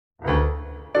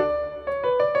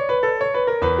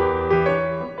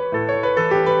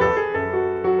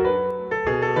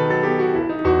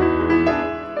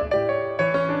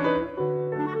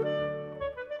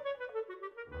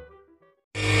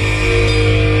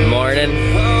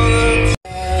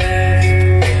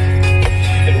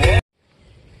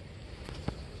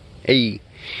Hey,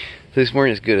 those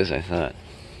weren't as good as I thought.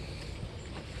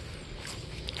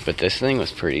 But this thing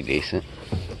was pretty decent.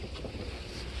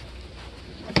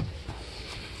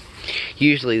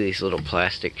 Usually these little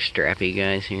plastic strappy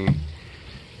guys here,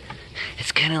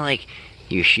 it's kind of like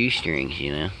your shoestrings,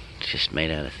 you know? It's just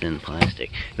made out of thin plastic.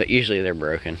 But usually they're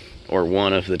broken. Or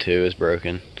one of the two is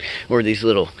broken. Or these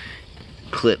little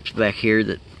clips back here,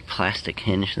 that plastic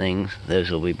hinge things, those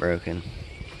will be broken.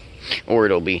 Or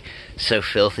it'll be so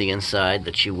filthy inside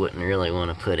that you wouldn't really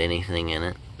want to put anything in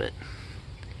it. But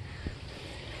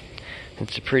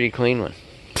it's a pretty clean one.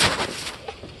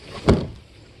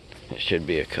 It should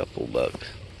be a couple bucks.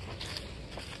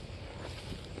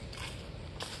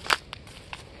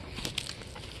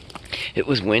 It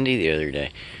was windy the other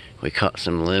day. We caught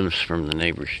some limbs from the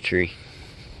neighbor's tree.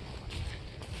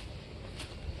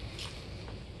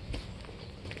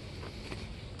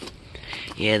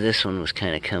 Yeah, this one was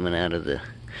kind of coming out of the...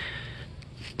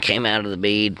 came out of the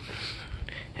bead.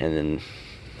 And then,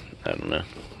 I don't know.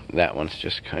 That one's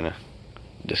just kind of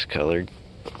discolored.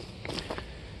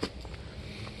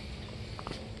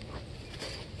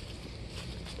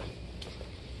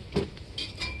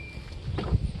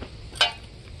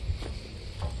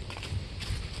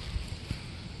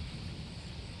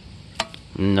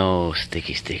 No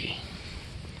sticky sticky.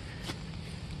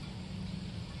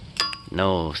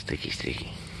 No sticky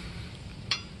sticky.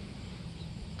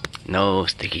 No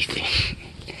sticky sticky.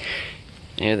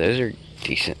 Yeah, those are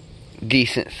decent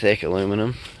thick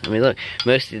aluminum. I mean, look,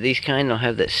 most of these kind don't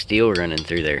have that steel running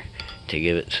through there to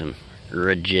give it some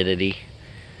rigidity.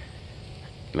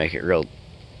 Make it real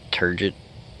turgid.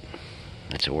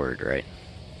 That's a word, right?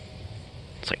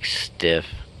 It's like stiff.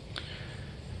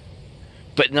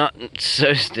 But not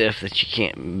so stiff that you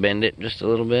can't bend it just a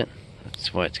little bit.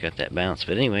 That's why it's got that bounce.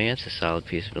 But anyway, that's a solid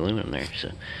piece of aluminum there.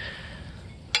 So,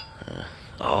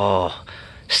 oh,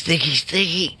 sticky,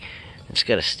 sticky. It's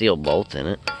got a steel bolt in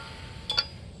it.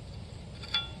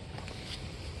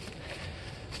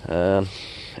 And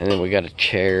then we got a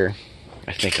chair.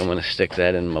 I think I'm gonna stick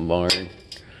that in my barn.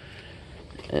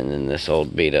 And then this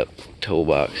old beat up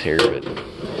toolbox here, but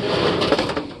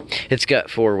it's got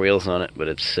 4 wheels on it, but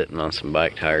it's sitting on some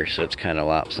bike tires, so it's kind of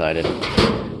lopsided.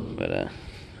 But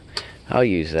I'll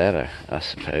use that, I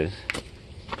suppose.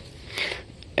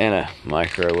 And a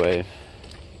microwave.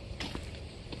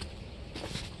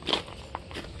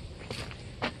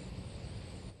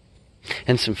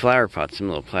 And some flower pots, some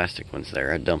little plastic ones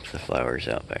there. I dumped the flowers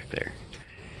out back there.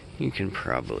 You can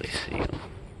probably see them.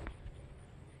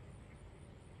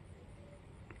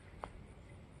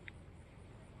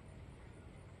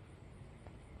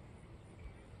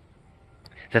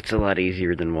 That's a lot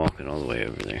easier than walking all the way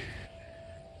over there.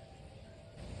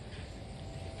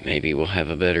 Maybe we'll have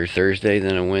a better Thursday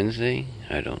than a Wednesday.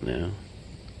 I don't know.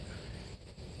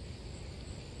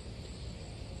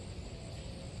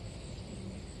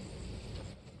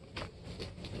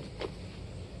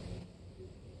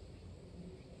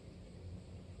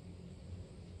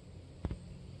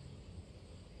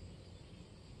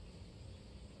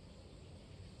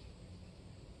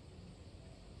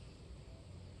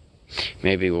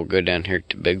 Maybe we'll go down here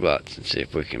to Big Lots and see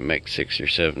if we can make $6 or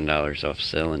 $7 off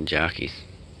selling jockeys.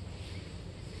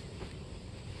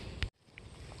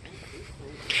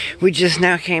 We just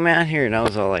now came out here and I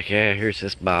was all like, yeah, here's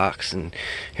this box and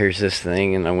here's this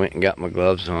thing, and I went and got my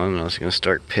gloves on and I was going to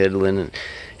start piddling,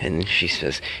 and she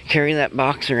says, carry that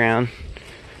box around.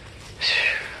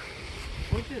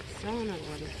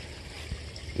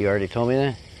 You already told me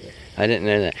that? Yeah. I didn't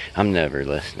know that. I'm never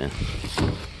listening.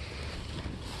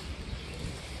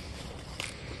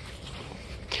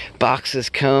 Boxes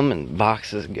come and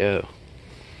boxes go.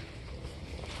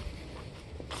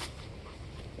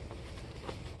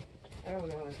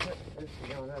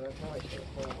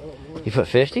 You put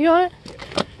 50 on it?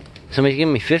 Somebody's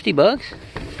giving me 50 bucks?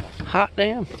 Hot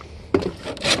damn.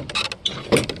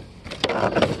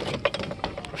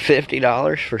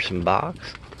 $50 for some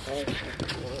box?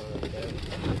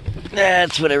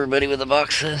 That's what everybody with a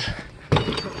box says.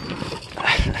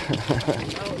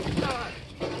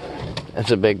 That's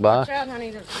a big box. Watch out,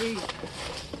 honey, there's bees.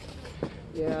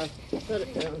 Yeah, put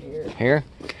it down here. Here?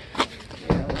 Yeah,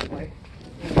 that way.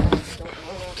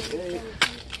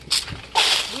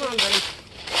 Come on, buddy.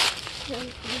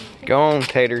 Go on,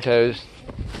 tater toes.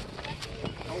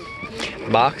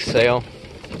 Box sale.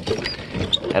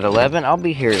 At 11? I'll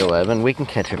be here at 11. We can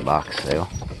catch a box sale.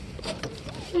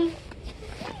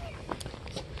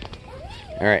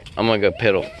 Alright, I'm gonna go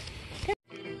piddle.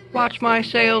 Watch my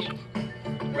sales.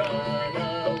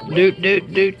 Doot,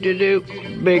 doot, doot, doot, doot.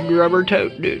 Big rubber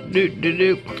tote. Doot, doot, doot,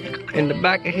 doot. In the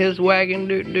back of his wagon.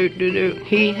 Doot, doot, doot, doot.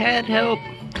 He had help.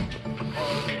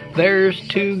 There's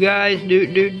two guys, in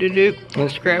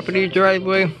Scrappity's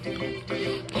driveway.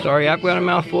 Sorry, I've got a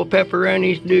mouthful of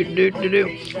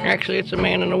pepperonis, Actually, it's a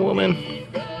man and a woman.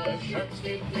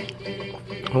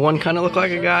 One kind of look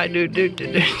like a guy,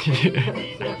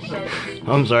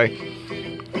 I'm sorry.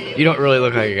 You don't really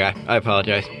look like a guy. I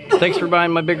apologize. Thanks for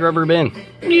buying my big rubber bin.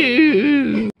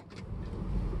 Yeah.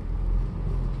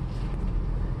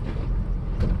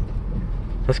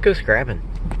 Let's go scrapping.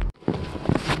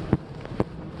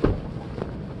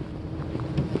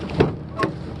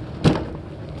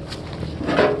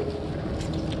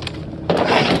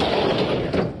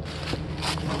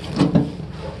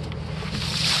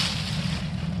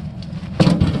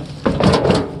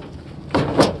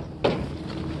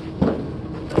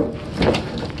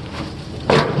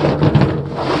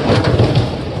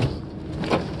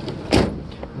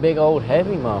 Big old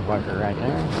heavy motherfucker right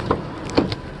there.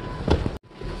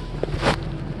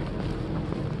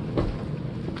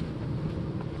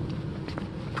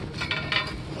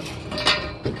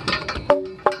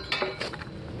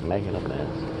 Making a mess.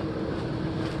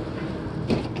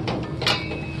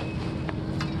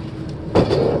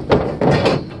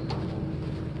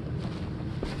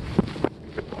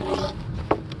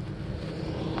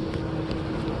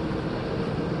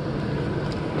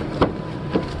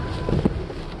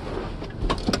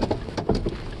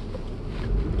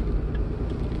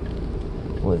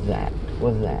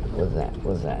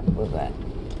 What's that?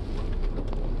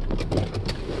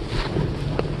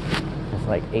 It's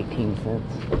like 18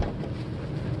 cents.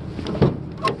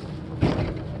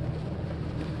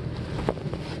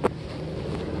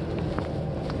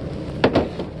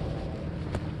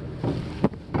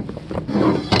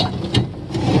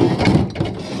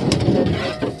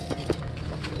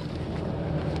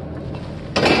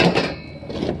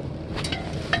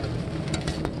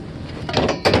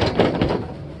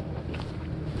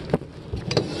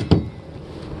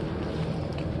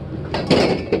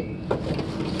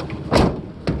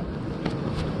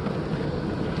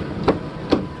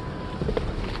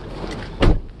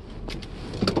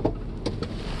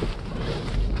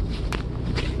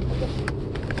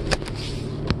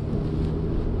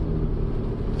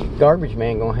 Garbage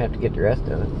man gonna have to get the rest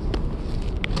of it.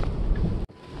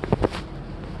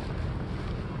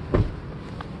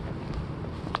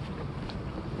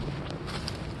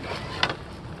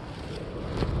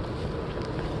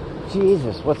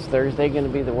 Jesus, what's Thursday gonna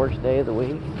be the worst day of the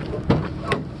week?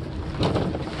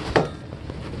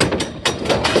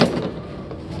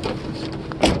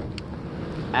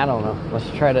 I don't know. Let's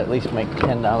try to at least make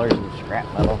 $10 in scrap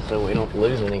metal so we don't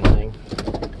lose anything.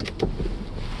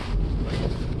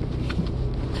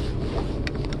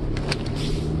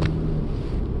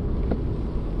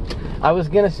 I was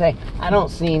gonna say, I don't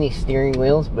see any steering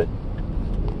wheels, but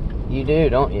you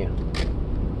do, don't you?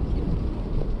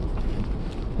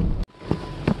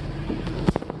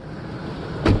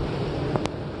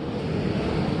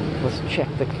 Let's check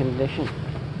the condition.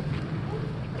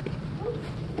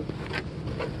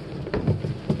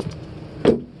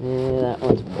 Yeah, that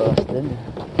one's busted.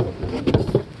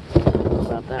 What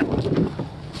about that one?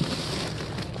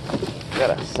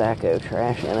 Got a sack of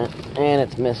trash in it, and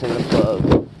it's missing the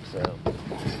plug. So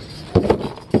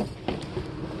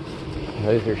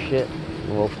those are shit.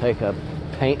 We'll take a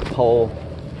paint pole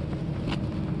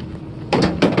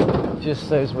just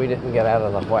so we didn't get out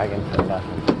of the wagon for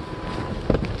nothing.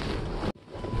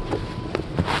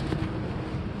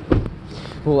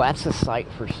 Well, that's a sight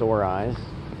for sore eyes.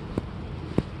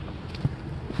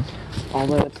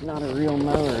 Although it's not a real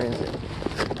mower, is it?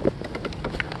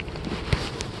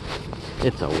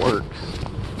 It's a works.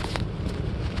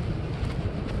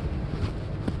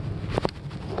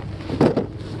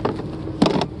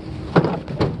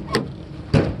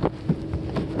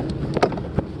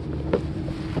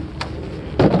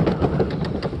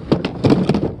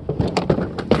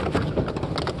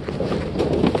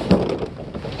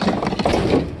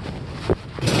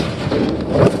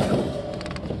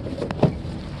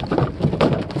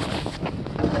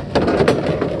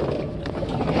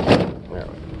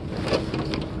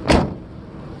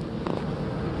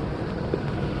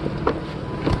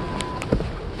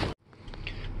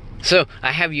 So,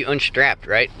 I have you unstrapped,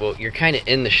 right? Well, you're kind of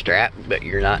in the strap, but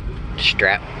you're not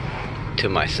strapped to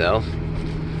myself.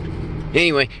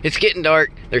 Anyway, it's getting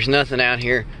dark. There's nothing out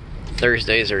here.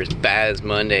 Thursdays are as bad as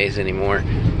Mondays anymore.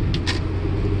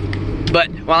 But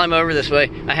while I'm over this way,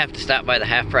 I have to stop by the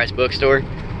half-price bookstore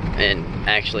and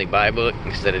actually buy a book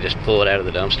instead of just pull it out of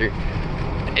the dumpster.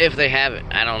 If they have it,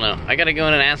 I don't know. I gotta go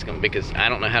in and ask them because I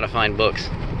don't know how to find books.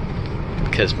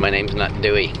 Because my name's not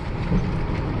Dewey.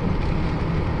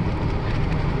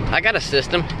 I got a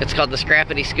system. It's called the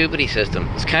Scrappity Scoopity system.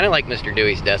 It's kind of like Mr.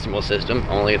 Dewey's decimal system,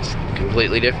 only it's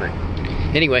completely different.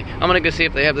 Anyway, I'm gonna go see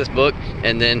if they have this book,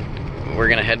 and then we're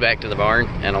gonna head back to the barn,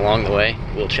 and along the way,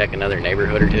 we'll check another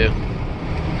neighborhood or two.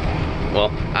 Well,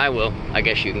 I will. I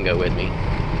guess you can go with me.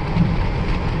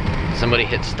 Somebody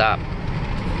hit stop.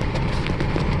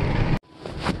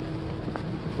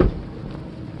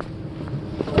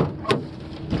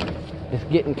 It's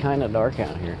getting kind of dark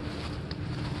out here.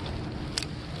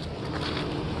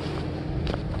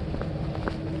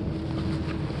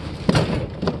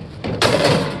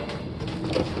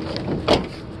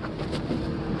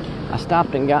 I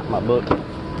stopped and got my book.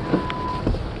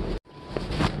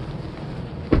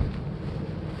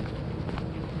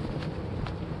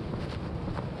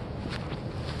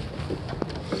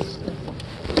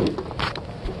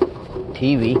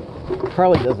 TV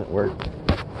probably doesn't work.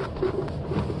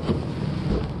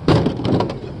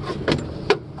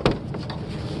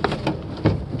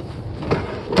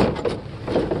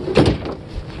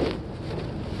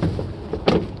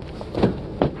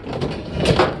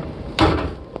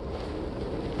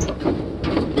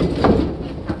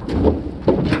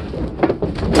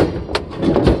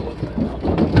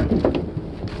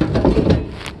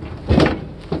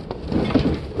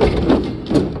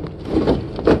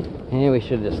 Yeah, we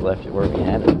should have just left it where we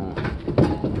had it, huh?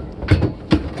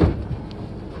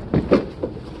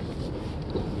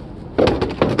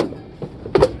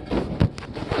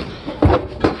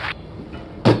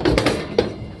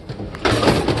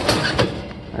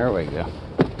 There we go.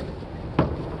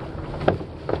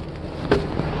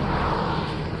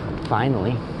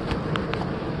 Finally.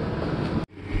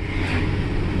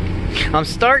 I'm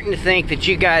starting to think that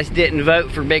you guys didn't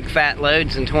vote for big fat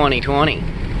loads in 2020.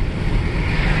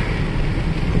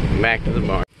 Back to the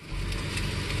barn.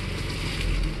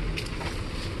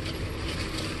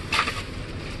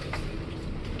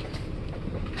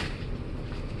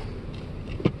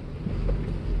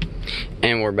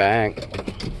 And we're back.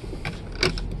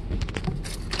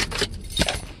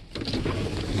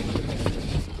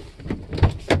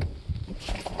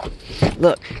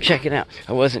 Look, check it out.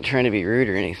 I wasn't trying to be rude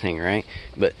or anything, right?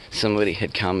 But somebody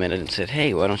had commented and said,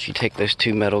 hey, why don't you take those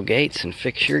two metal gates and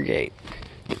fix your gate?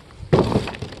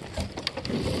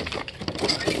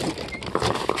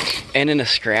 And in a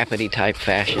Scrappity type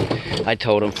fashion, I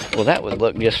told him, well, that would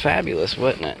look just fabulous,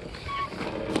 wouldn't it?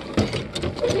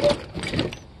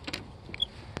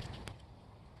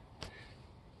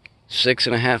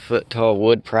 "6.5 foot tall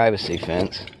wood privacy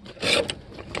fence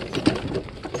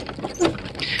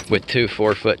with two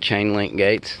 4-foot chain link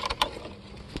gates.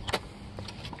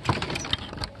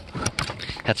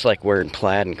 That's like wearing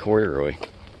plaid and corduroy.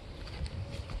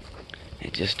 They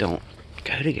just don't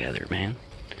go together, man.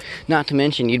 Not to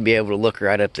mention, you'd be able to look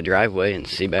right up the driveway and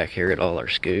see back here at all our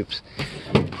scoops.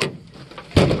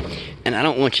 And I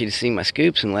don't want you to see my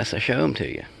scoops unless I show them to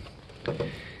you.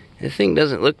 This thing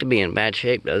doesn't look to be in bad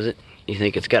shape, does it? You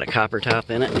think it's got a copper top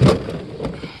in it?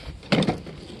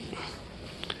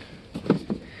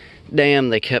 Damn,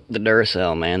 they kept the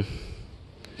Duracell, man.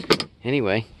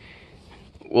 Anyway,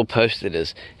 we'll post it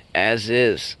as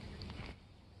is,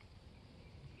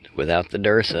 without the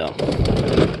Duracell.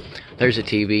 There's a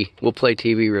TV. We'll play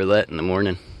TV roulette in the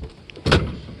morning.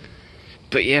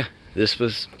 But yeah, this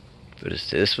was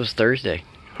Thursday.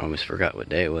 I almost forgot what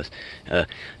day it was.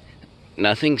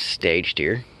 Nothing's staged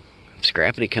here. If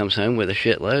Scrappity comes home with a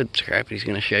shitload, Scrappity's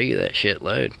gonna show you that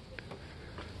shitload.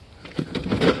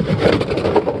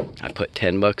 I put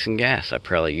 $10 in gas. I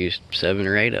probably used 7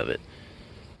 or 8 of it.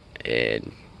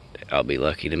 And I'll be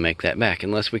lucky to make that back,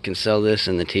 unless we can sell this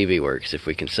and the TV works. If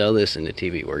we can sell this and the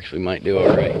TV works, we might do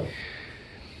alright.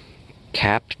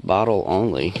 Capped bottle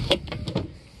only.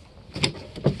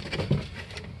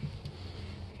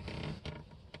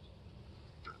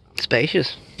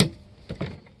 Spacious.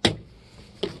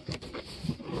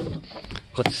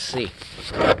 Let's see.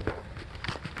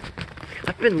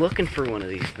 I've been looking for one of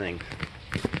these things.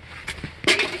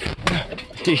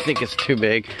 Do you think it's too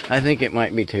big? I think it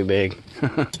might be too big.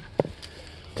 I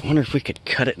wonder if we could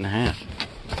cut it in half.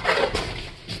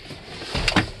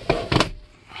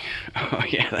 Oh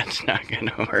yeah, that's not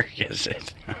gonna work, is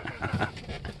it?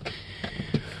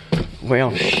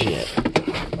 Well, shit.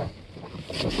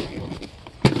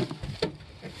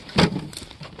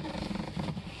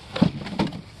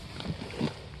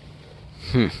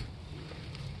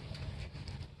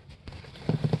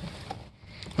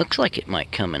 Looks like it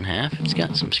might come in half. It's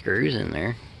got some screws in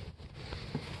there.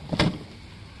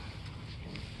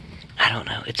 I don't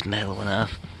know. It's metal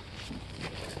enough.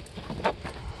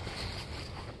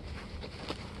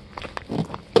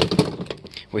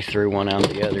 We threw one out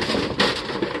the other.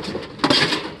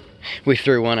 We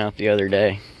threw one out the other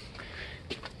day.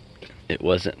 It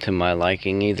wasn't to my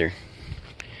liking either.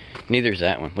 Neither's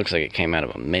that one. Looks like it came out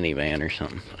of a minivan or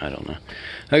something. I don't know.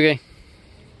 Okay.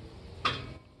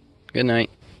 Good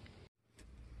night.